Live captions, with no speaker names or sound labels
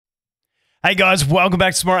Hey guys, welcome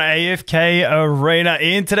back to more AFK Arena.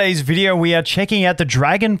 In today's video, we are checking out the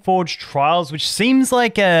Dragonforge trials, which seems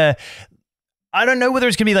like I don't know whether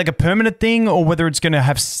it's going to be like a permanent thing or whether it's going to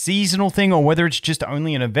have seasonal thing or whether it's just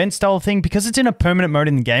only an event style thing. Because it's in a permanent mode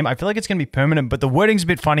in the game, I feel like it's going to be permanent, but the wording's a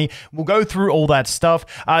bit funny. We'll go through all that stuff.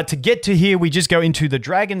 To get to here, we just go into the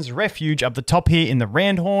Dragon's Refuge up the top here in the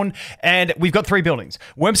Randhorn, and we've got 3 buildings.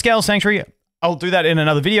 Wormscale Sanctuary, I'll do that in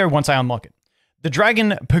another video once I unlock it. The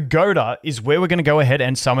Dragon Pagoda is where we're going to go ahead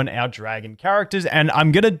and summon our dragon characters, and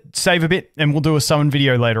I'm going to save a bit and we'll do a summon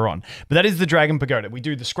video later on. But that is the Dragon Pagoda. We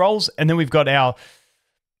do the scrolls, and then we've got our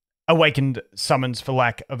awakened summons, for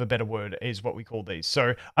lack of a better word, is what we call these.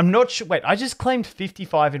 So I'm not sure. Wait, I just claimed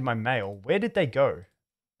 55 in my mail. Where did they go?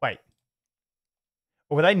 Wait.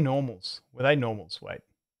 Or were they normals? Were they normals? Wait.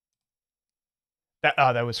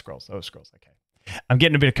 They were scrolls. They were scrolls. Okay. I'm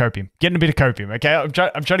getting a bit of copium. Okay? I'm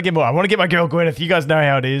trying to get more. I want to get my girl Gwyneth. You guys know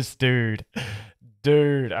how it is, dude.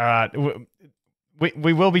 All right.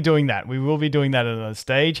 We will be doing that. We will be doing that at another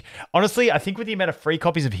stage. Honestly, I think with the amount of free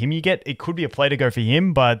copies of him you get, it could be a play to go for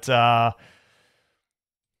him, but I'll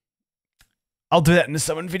do that in a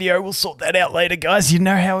summon video. We'll sort that out later, guys. You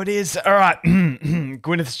know how it is. All right.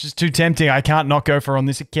 Gwyneth's just too tempting. I can't not go for her on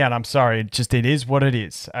this account. I'm sorry. It is what it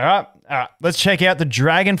is. All right. Let's check out the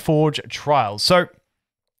Dragonforge trials. So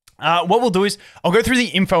what we'll do is I'll go through the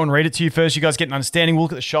info and read it to you first. You guys get an understanding. We'll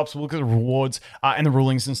look at the shops. We'll look at the rewards and the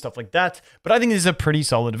rulings and stuff like that. But I think this is a pretty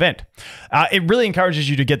solid event. It really encourages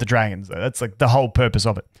you to get the dragons, though. That's like the whole purpose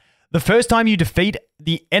of it. The first time you defeat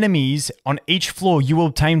the enemies on each floor, you will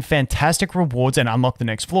obtain fantastic rewards and unlock the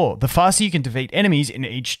next floor. The faster you can defeat enemies in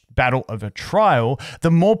each battle of a trial,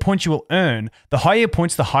 the more points you will earn. The higher your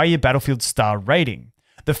points, the higher your battlefield star rating.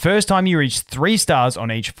 The first time you reach 3 stars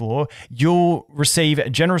on each floor, you'll receive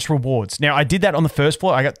generous rewards. Now, I did that on the first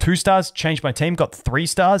floor. I got 2 stars, changed my team, got 3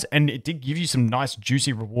 stars, and it did give you some nice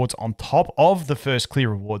juicy rewards on top of the first clear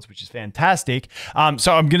rewards, which is fantastic.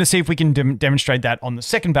 So I'm going to see if we can demonstrate that on the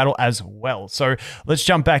second battle as well. So let's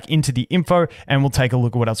jump back into the info and we'll take a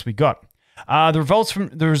look at what else we got. The results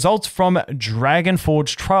from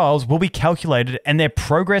Dragonforge trials will be calculated and their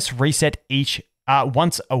progress reset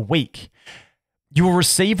once a week. You will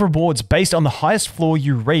receive rewards based on the highest floor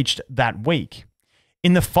you reached that week.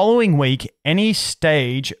 In the following week, any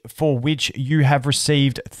stage for which you have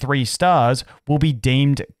received 3 stars will be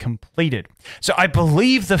deemed completed. So I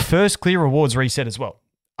believe the first clear rewards reset as well.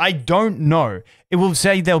 I don't know. It will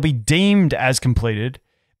say they'll be deemed as completed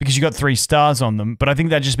because you got 3 stars on them, but I think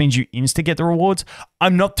that just means you insta get the rewards.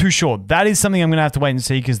 I'm not too sure. That is something I'm going to have to wait and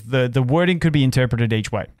see because the wording could be interpreted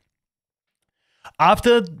each way.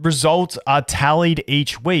 After results are tallied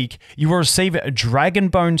each week, you will receive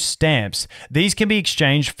Dragonbone stamps. These can be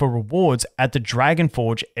exchanged for rewards at the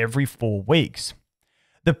Dragonforge every 4 weeks.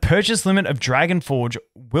 The purchase limit of Dragonforge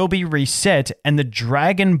will be reset and the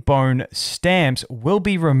Dragonbone stamps will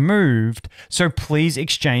be removed, so please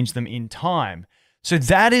exchange them in time. So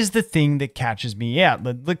that is the thing that catches me out.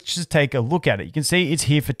 Let's just take a look at it. You can see it's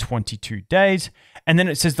here for 22 days. And then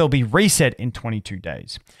it says they'll be reset in 22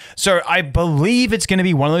 days. So I believe it's going to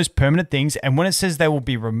be one of those permanent things. And when it says they will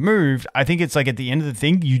be removed, I think it's like at the end of the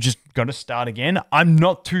thing, you just got to start again. I'm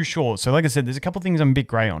not too sure. So like I said, there's a couple of things I'm a bit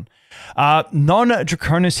grey on.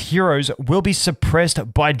 Non-Draconus heroes will be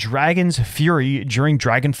suppressed by Dragon's Fury during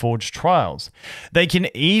Dragonforge trials. They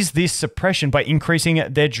can ease this suppression by increasing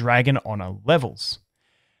their Dragon Honor levels.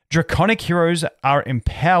 Draconic heroes are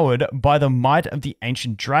empowered by the might of the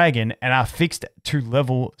ancient dragon and are fixed to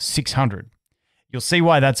level 600. You'll see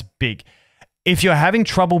why that's big. If you're having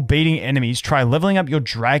trouble beating enemies, try leveling up your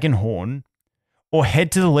dragon horn or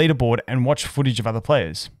head to the leaderboard and watch footage of other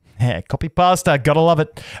players. Yeah, copy pasta, gotta love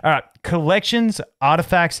it. All right, collections,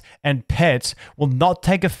 artifacts, and pets will not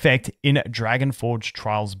take effect in Dragonforge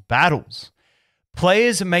Trials battles.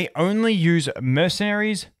 Players may only use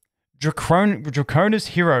mercenaries, Draconus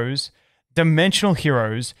heroes, dimensional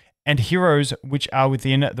heroes, and heroes which are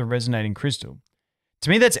within the resonating crystal. To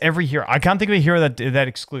me, that's every hero. I can't think of a hero that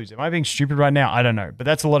excludes. Am I being stupid right now? I don't know, but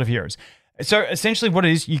that's a lot of heroes. So essentially what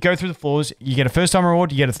it is, you go through the floors, you get a first-time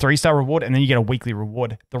reward, you get a 3-star reward, and then you get a weekly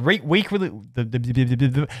reward. The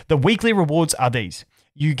weekly rewards are these.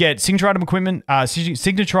 You get signature item equipment,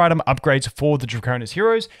 signature item upgrades for the Draconus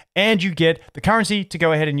heroes, and you get the currency to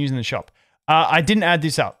go ahead and use in the shop. I didn't add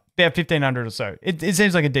this up. About 1,500 or so. It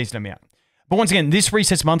seems like a decent amount. But once again, this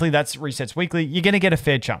resets monthly, that's resets weekly. You're going to get a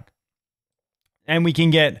fair chunk. And we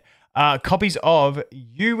can get copies of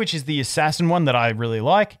You, which is the assassin one that I really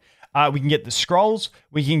like. We can get the scrolls.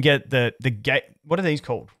 We can get the gate. What are these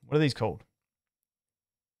called? What are these called?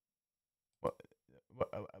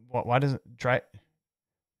 Why does it...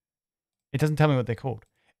 It doesn't tell me what they're called.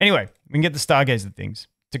 Anyway, we can get the Stargazer things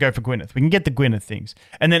to go for Gwyneth. We can get the Gwyneth things.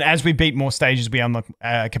 And then as we beat more stages, we unlock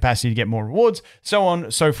capacity to get more rewards, so on,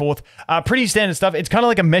 so forth. Pretty standard stuff. It's kind of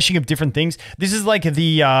like a meshing of different things. This is like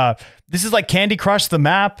this is like Candy Crush, the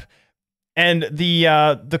map. And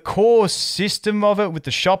the core system of it with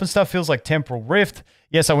the shop and stuff feels like Temporal Rift.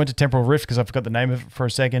 Yes, I went to Temporal Rift because I forgot the name of it for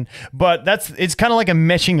a second. But it's kind of like a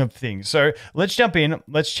meshing of things. So let's jump in.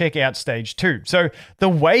 Let's check out stage 2. So the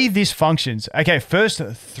way this functions, okay, first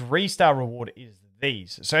 3-star reward is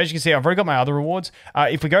these. So as you can see, I've already got my other rewards.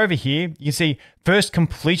 If we go over here, you can see first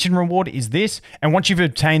completion reward is this. And once you've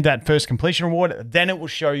obtained that first completion reward, then it will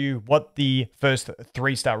show you what the first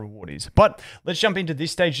 3-star reward is. But let's jump into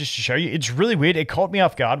this stage just to show you. It's really weird. It caught me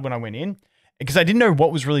off guard when I went in, because I didn't know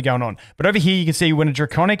what was really going on. But over here, you can see when a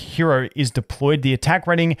Draconic hero is deployed, the attack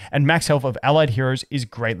rating and max health of allied heroes is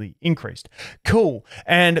greatly increased. Cool.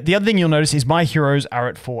 And the other thing you'll notice is my heroes are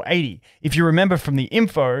at 480. If you remember from the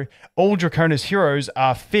info, all Draconis heroes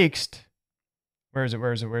are fixed. Where is it?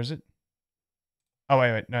 Where is it? Where is it? Oh,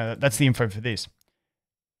 wait. No, that's the info for this.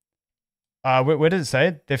 Where does it say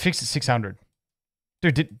it? They're fixed at 600.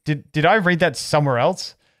 Dude, did I read that somewhere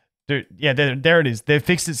else? Dude, yeah, there it is. They're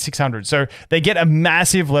fixed at 600. So they get a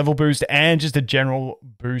massive level boost and just a general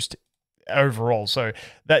boost overall. So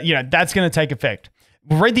that, that's going to take effect.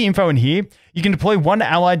 We'll read the info in here. You can deploy one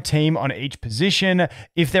allied team on each position.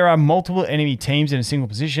 If there are multiple enemy teams in a single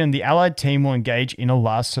position, the allied team will engage in a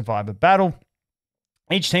last survivor battle.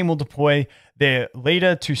 Each team will deploy their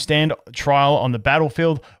leader to stand trial on the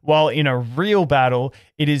battlefield, while in a real battle,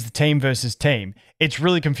 it is the team versus team. It's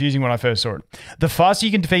really confusing when I first saw it. The faster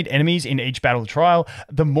you can defeat enemies in each battle trial,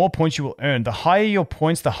 the more points you will earn. The higher your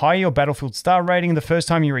points, the higher your battlefield star rating. The first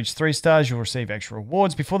time you reach 3 stars, you'll receive extra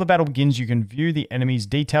rewards. Before the battle begins, you can view the enemy's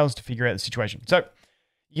details to figure out the situation. So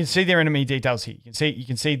you can see their enemy details here. You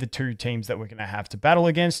can see the 2 teams that we're going to have to battle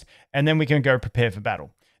against, and then we can go prepare for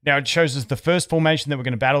battle. Now, it shows us the first formation that we're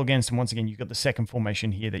going to battle against, and once again, you've got the second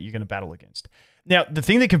formation here that you're going to battle against. Now, the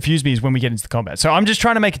thing that confused me is when we get into the combat. So I'm just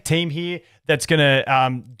trying to make a team here that's going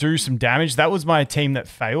to do some damage. That was my team that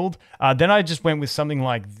failed. Then I just went with something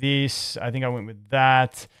like this. I think I went with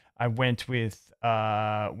that. I went with,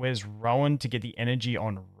 where's Rowan to get the energy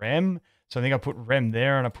on Rem? So I think I put Rem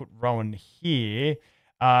there, and I put Rowan here.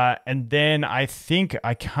 And then I think,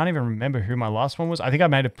 I can't even remember who my last one was. I think I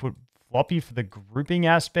made it put Floppy for the grouping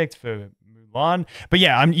aspect for Mulan. But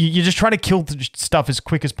yeah, you just try to kill stuff as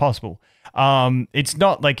quick as possible. It's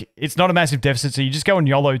not a massive deficit, so you just go on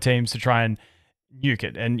YOLO teams to try and nuke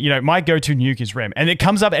it. And, my go-to nuke is Rem. And it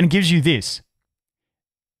comes up and gives you this.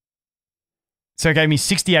 So it gave me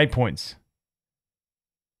 68 points.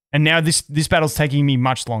 And now this battle's taking me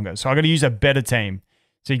much longer. So I got to use a better team.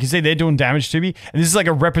 So you can see they're doing damage to me. And this is like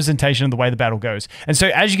a representation of the way the battle goes. And so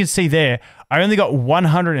as you can see there, I only got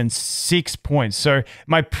 106 points. So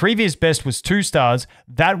my previous best was 2 stars.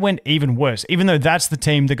 That went even worse, even though that's the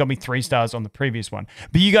team that got me 3 stars on the previous one.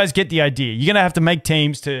 But you guys get the idea. You're going to have to make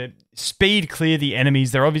teams to speed clear the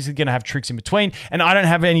enemies. They're obviously going to have tricks in between. And I don't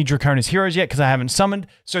have any Draconis heroes yet because I haven't summoned.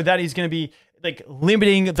 So that is going to be like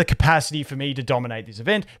limiting the capacity for me to dominate this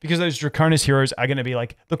event, because those Draconis heroes are going to be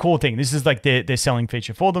like the core thing. This is like their selling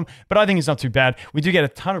feature for them, but I think it's not too bad. We do get a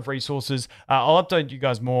ton of resources. I'll update you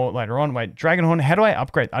guys more later on. Wait, Dragonhorn, how do I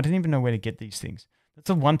upgrade? I didn't even know where to get these things. That's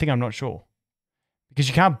the one thing I'm not sure, because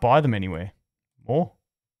you can't buy them anywhere. More?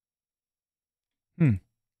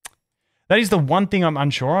 That is the one thing I'm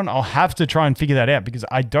unsure on. I'll have to try and figure that out, because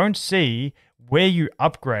I don't see where you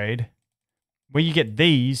upgrade, where you get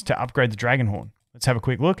these to upgrade the Dragonhorn. Let's have a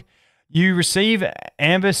quick look. You receive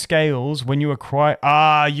amber scales when you acquire...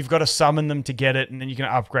 you've got to summon them to get it, and then you can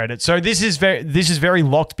upgrade it. So this is very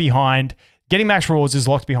locked behind... Getting max rewards is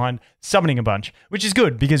locked behind summoning a bunch, which is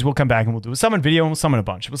good, because we'll come back and we'll do a summon video and we'll summon a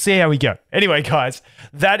bunch. We'll see how we go. Anyway, guys,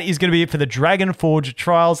 that is going to be it for the Dragonforge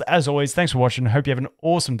trials. As always, thanks for watching. I hope you have an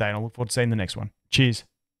awesome day, and I look forward to seeing the next one. Cheers.